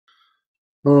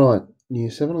All right, Year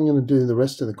 7, I'm going to do the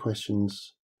rest of the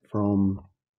questions from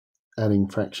adding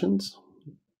fractions.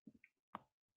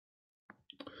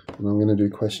 And I'm going to do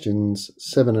questions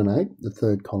 7 and 8, the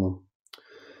third column.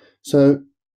 So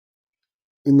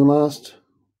in the last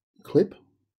clip,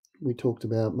 we talked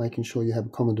about making sure you have a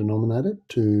common denominator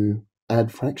to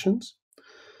add fractions.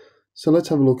 So let's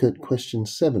have a look at question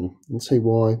 7 and see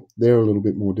why they're a little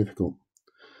bit more difficult.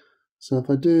 So if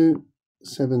I do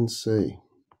 7c,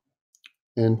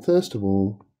 and first of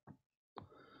all,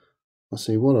 I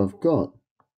see what I've got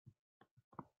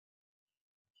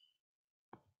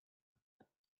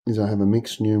is I have a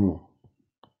mixed numeral.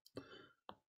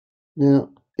 Now,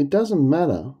 it doesn't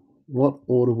matter what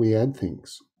order we add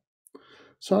things.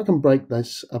 So I can break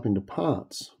this up into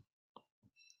parts.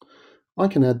 I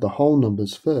can add the whole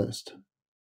numbers first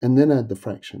and then add the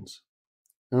fractions.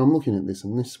 And I'm looking at this,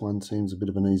 and this one seems a bit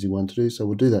of an easy one to do, so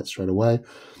we'll do that straight away.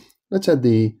 Let's add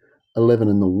the 11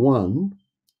 and the 1.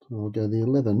 So I'll go the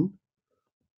 11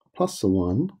 plus the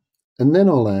 1, and then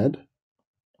I'll add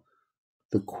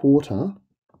the quarter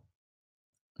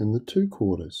and the 2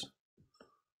 quarters.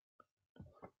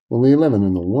 Well, the 11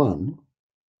 and the 1,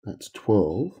 that's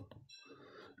 12.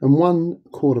 And 1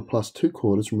 quarter plus 2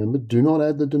 quarters, remember, do not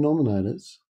add the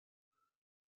denominators.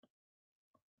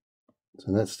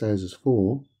 So that stays as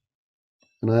 4.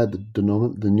 And I add the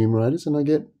numerators, and I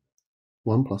get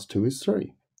 1 plus 2 is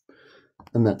 3.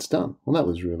 And that's done. Well, that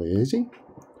was really easy.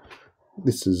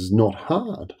 This is not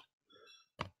hard.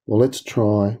 Well, let's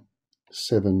try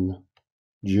 7g.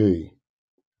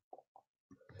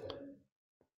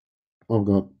 I've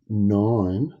got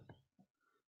 9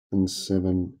 and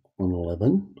 7 on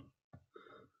 11,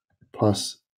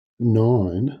 plus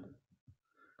 9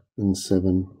 and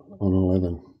 7 on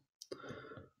 11.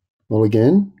 Well,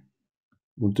 again,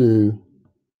 we'll do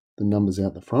the numbers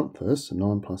out the front first, so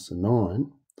 9 plus the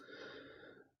 9,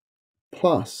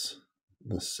 plus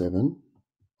the 7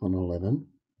 on 11,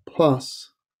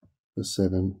 plus the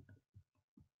 7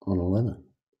 on 11.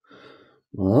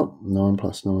 Well, 9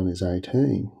 plus 9 is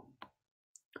 18.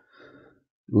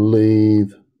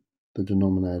 Leave the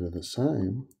denominator the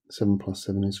same. 7 plus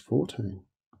 7 is 14.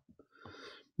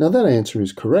 Now that answer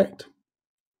is correct,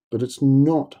 but it's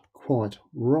not quite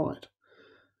right.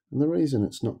 And the reason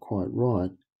it's not quite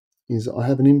right is I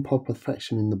have an improper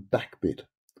fraction in the back bit.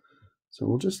 So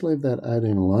we'll just leave that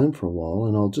 18 alone for a while,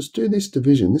 and I'll just do this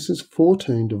division. This is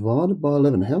 14 divided by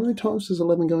 11. How many times does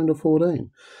 11 go into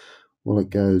 14? Well, it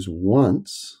goes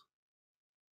once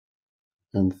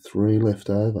and 3 left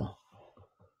over.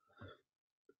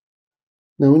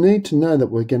 Now we need to know that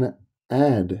we're going to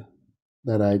add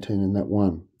that 18 and that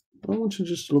 1. I want you to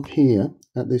just look here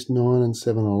at this 9 and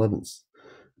 7 elevenths.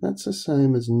 That's the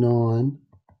same as 9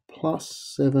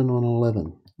 plus 7 on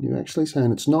 11. You're actually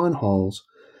saying it's 9 wholes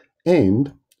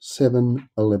and 7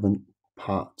 11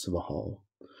 parts of a whole.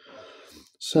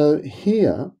 So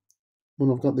here, when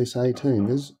I've got this 18,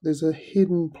 there's a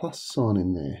hidden plus sign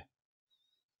in there.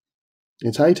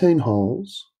 It's 18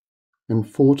 wholes and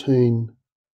 14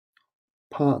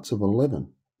 parts of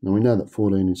 11. Now we know that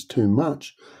 14 is too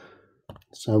much,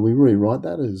 so we rewrite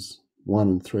that as 1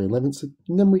 and 3 elevenths,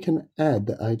 and then we can add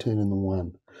the 18 and the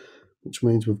 1, which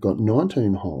means we've got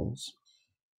 19 wholes,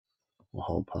 or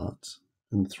whole parts,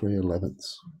 and 3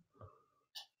 elevenths.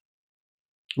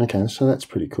 Okay, so that's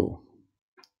pretty cool.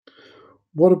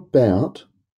 What about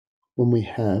when we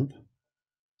have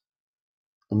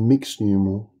a mixed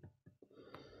numeral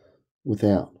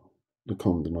without the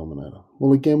common denominator?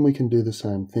 Well, again, we can do the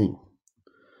same thing.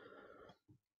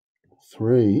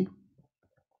 3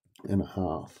 and a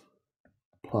half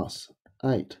plus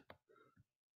 8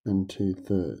 and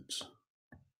 2/3.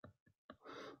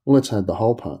 Well, let's add the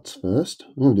whole parts first.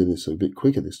 I'm going to do this a bit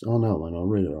quicker this time. Oh, no, I won't. I'll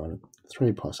rewrite it.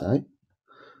 3 plus 8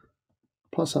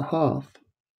 plus a half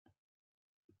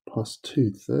plus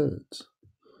 2/3.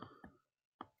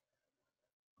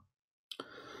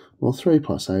 Well, 3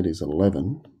 plus 8 is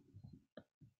 11.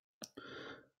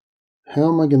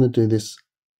 How am I going to do this?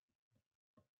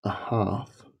 A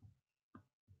half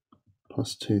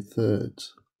plus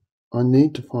 2/3. I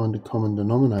need to find a common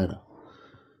denominator.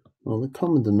 Well, the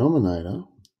common denominator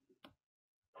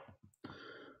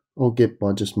I'll get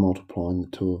by just multiplying the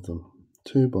two of them.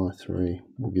 2 by 3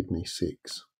 will give me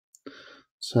 6.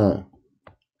 So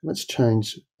let's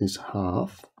change this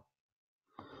half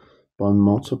by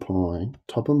multiplying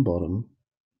top and bottom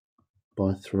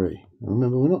by 3. Now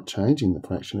remember, we're not changing the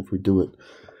fraction if we do it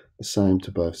the same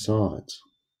to both sides.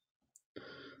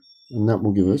 And that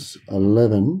will give us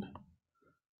 11,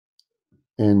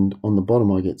 and on the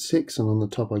bottom I get 6, and on the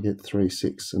top I get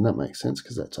 3/6, and that makes sense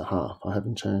because that's a half. I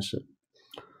haven't changed it.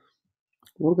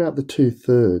 What about the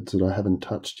 2/3 that I haven't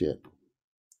touched yet?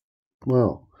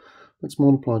 Well, let's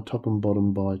multiply top and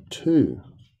bottom by 2.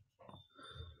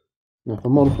 Now, if I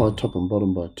multiply top and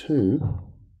bottom by 2,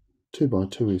 2 by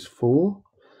 2 is 4,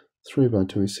 3 by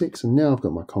 2 is 6, and now I've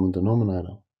got my common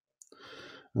denominator.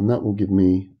 And that will give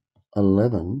me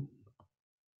 11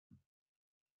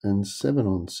 and 7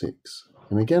 on 6.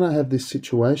 And again, I have this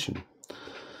situation.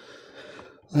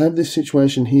 I have this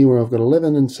situation here where I've got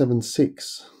 11 and 7,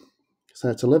 6. So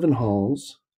that's 11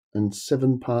 wholes and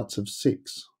 7 parts of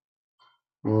 6.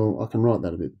 Well, I can write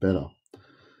that a bit better.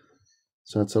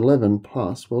 So it's 11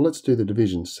 plus, well, let's do the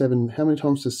division. 7, how many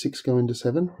times does 6 go into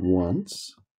 7?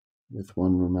 Once, with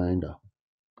 1 remainder.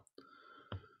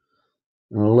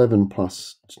 And 11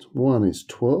 plus 1 is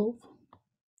 12,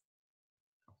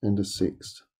 and a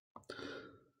 6.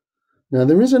 Now,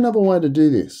 there is another way to do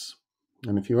this.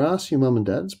 And if you ask your mum and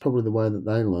dad, it's probably the way that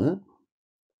they learnt.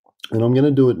 And I'm going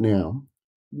to do it now.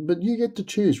 But you get to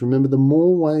choose. Remember, the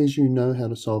more ways you know how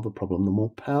to solve a problem, the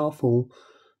more powerful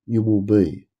you will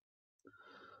be.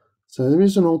 So there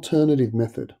is an alternative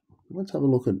method. Let's have a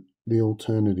look at the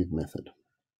alternative method.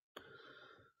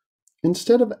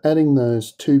 Instead of adding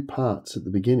those 2 parts at the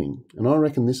beginning, and I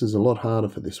reckon this is a lot harder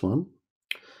for this one,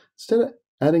 instead of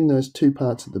adding those 2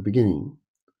 parts at the beginning,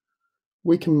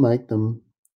 we can make them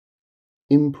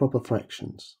improper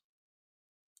fractions.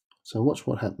 So watch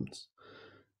what happens.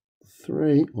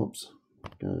 3, oops,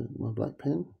 go my black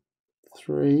pen,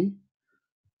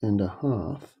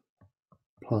 3.5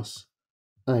 plus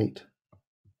 8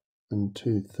 and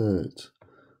 2/3.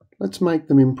 Let's make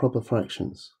them improper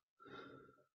fractions.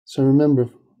 So remember,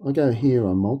 if I go here,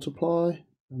 I multiply,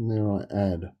 and there I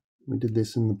add. We did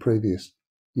this in the previous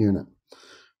unit.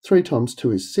 3 times 2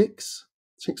 is 6.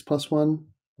 6 plus 1,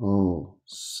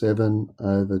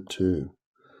 7/2.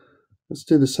 Let's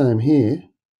do the same here.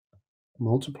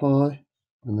 Multiply,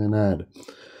 and then add.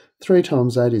 3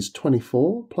 times 8 is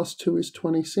 24, plus 2 is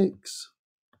 26.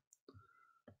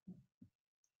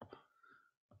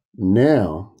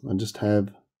 Now, I just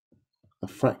have a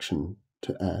fraction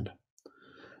to add.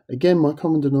 Again, my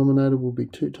common denominator will be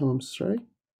 2 times 3,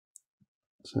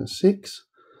 so 6.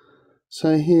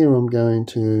 So here I'm going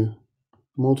to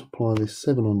multiply this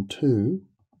 7 on 2,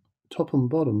 top and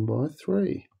bottom by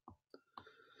 3.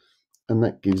 And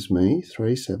that gives me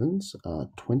 3 sevens are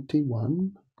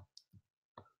 21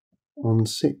 on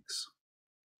 6.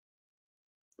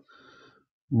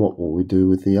 What will we do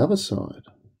with the other side?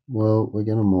 Well, we're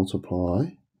going to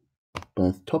multiply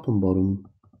both top and bottom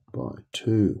by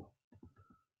 2.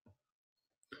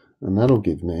 And that'll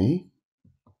give me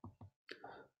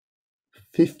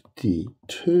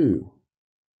 52.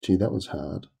 Gee, that was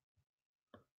hard.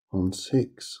 On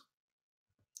 6.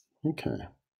 Okay.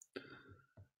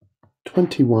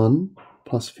 21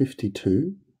 plus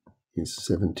 52 is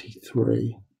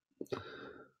 73.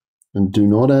 And do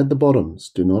not add the bottoms.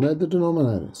 Do not add the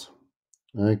denominators.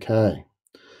 Okay.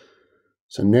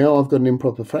 So now I've got an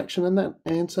improper fraction, and that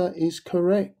answer is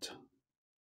correct.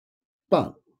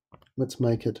 But let's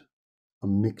make it a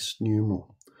mixed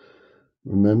numeral.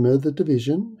 Remember the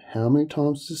division. How many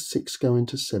times does 6 go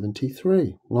into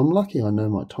 73? Well, I'm lucky I know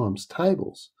my times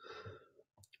tables.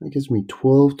 That gives me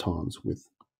 12 times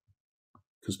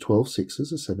because 12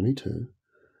 sixes are 72,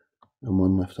 and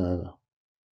 1 left over.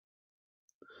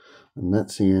 And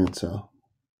that's the answer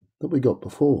that we got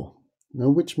before. Now,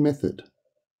 which method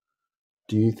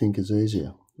do you think is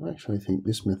easier? I actually think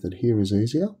this method here is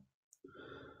easier.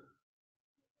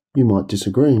 You might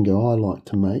disagree and go, I like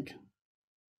to make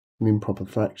an improper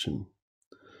fraction.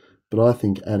 But I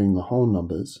think adding the whole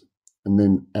numbers and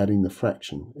then adding the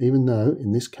fraction, even though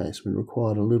in this case we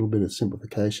required a little bit of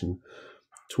simplification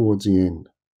towards the end.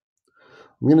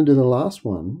 I'm going to do the last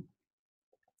one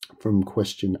from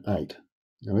question 8.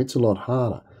 Now it's a lot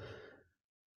harder.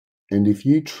 And if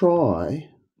you try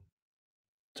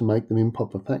to make them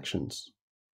improper fractions,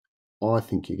 I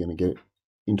think you're going to get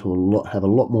into have a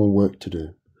lot more work to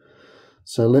do.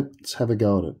 So let's have a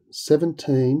go at it.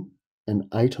 17 and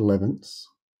 8/11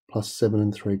 plus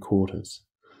 7 3/4.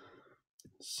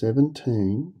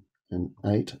 17 and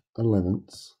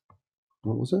 8/11.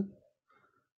 What was it?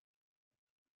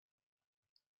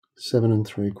 7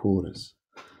 3/4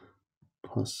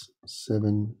 plus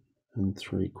 7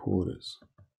 3/4.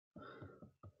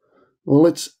 Well,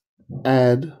 let's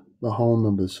add the whole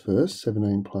numbers first.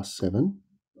 17 plus 7,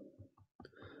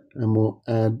 and we'll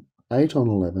add 8 on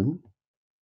 11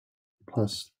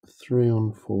 plus 3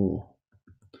 on 4.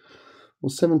 Well,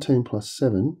 17 plus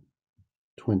 7,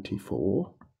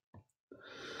 24.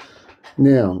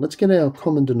 Now, let's get our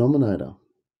common denominator.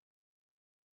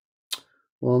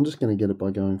 Well, I'm just going to get it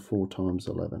by going 4 times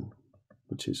 11.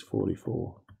 which is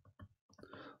 44.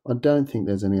 I don't think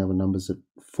there's any other numbers that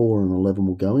 4 and 11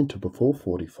 will go into before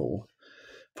 44.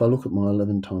 If I look at my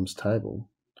 11 times table,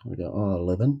 I go,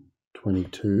 11,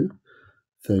 22,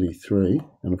 33,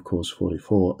 and of course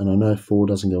 44. And I know 4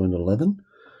 doesn't go into 11.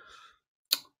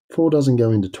 4 doesn't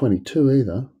go into 22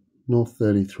 either, nor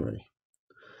 33.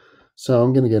 So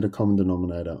I'm going to get a common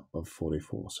denominator of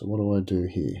 44. So what do I do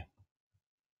here?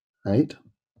 8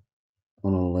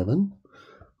 on 11.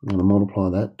 I'm going to multiply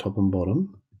that top and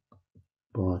bottom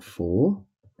by 4.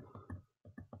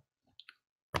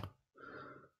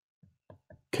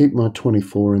 Keep my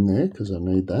 24 in there because I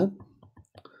need that.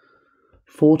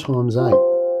 4 times 8.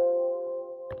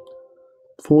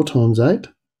 4 times 8,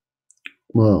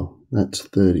 well, that's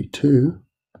 32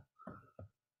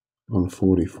 on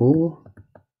 44.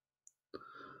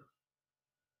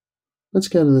 Let's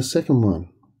go to the second one.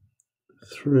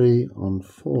 3 on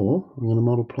 4. I'm going to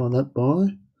multiply that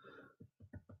by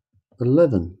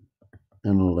 11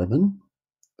 and 11.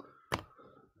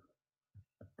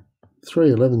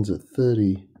 3 11s are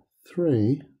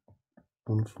 33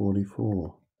 on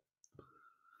 44.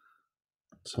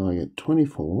 So I get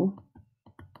 24.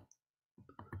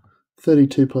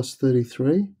 32 plus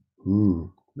 33,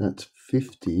 that's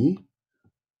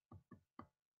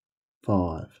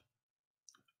 55.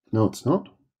 No, it's not.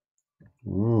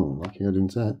 Oh, lucky I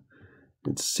didn't say it.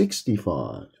 It's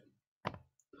 65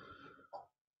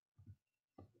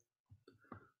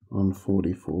 on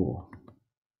 44.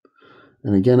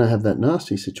 And again, I have that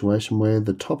nasty situation where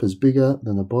the top is bigger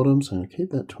than the bottom, so I'm going to keep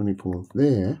that 24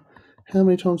 there. How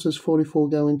many times does 44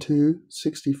 go into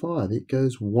 65? It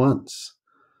goes once.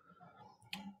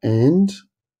 And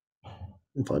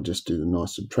if I just do the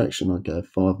nice subtraction, I go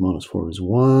 5 minus 4 is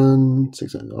 1,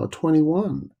 6,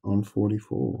 21 on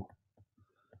 44.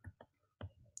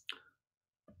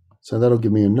 So that'll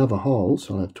give me another whole.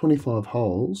 So I have 25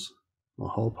 wholes, or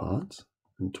whole parts,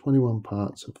 and 21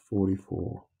 parts of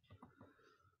 44.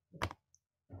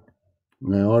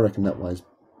 Now I reckon that way is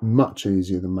much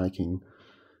easier than making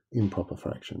improper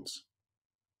fractions.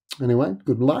 Anyway,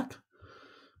 good luck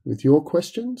with your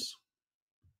questions.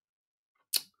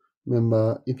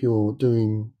 Remember, if you're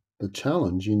doing the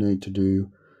challenge, you need to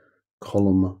do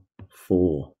column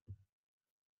 4.